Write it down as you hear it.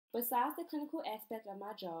Besides the clinical aspect of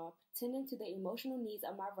my job, tending to the emotional needs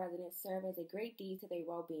of my residents serve as a great deed to their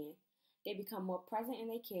well-being. They become more present in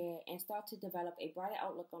their care and start to develop a brighter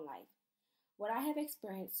outlook on life. What I have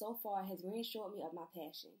experienced so far has reassured me of my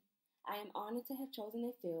passion. I am honored to have chosen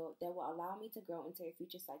a field that will allow me to grow into a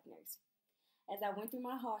future psych nurse. As I went through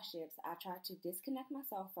my hardships, I tried to disconnect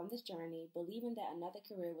myself from this journey, believing that another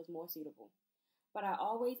career was more suitable. But I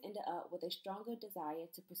always ended up with a stronger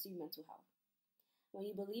desire to pursue mental health. When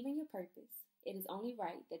you believe in your purpose, it is only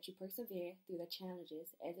right that you persevere through the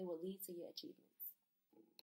challenges as it will lead to your achievement.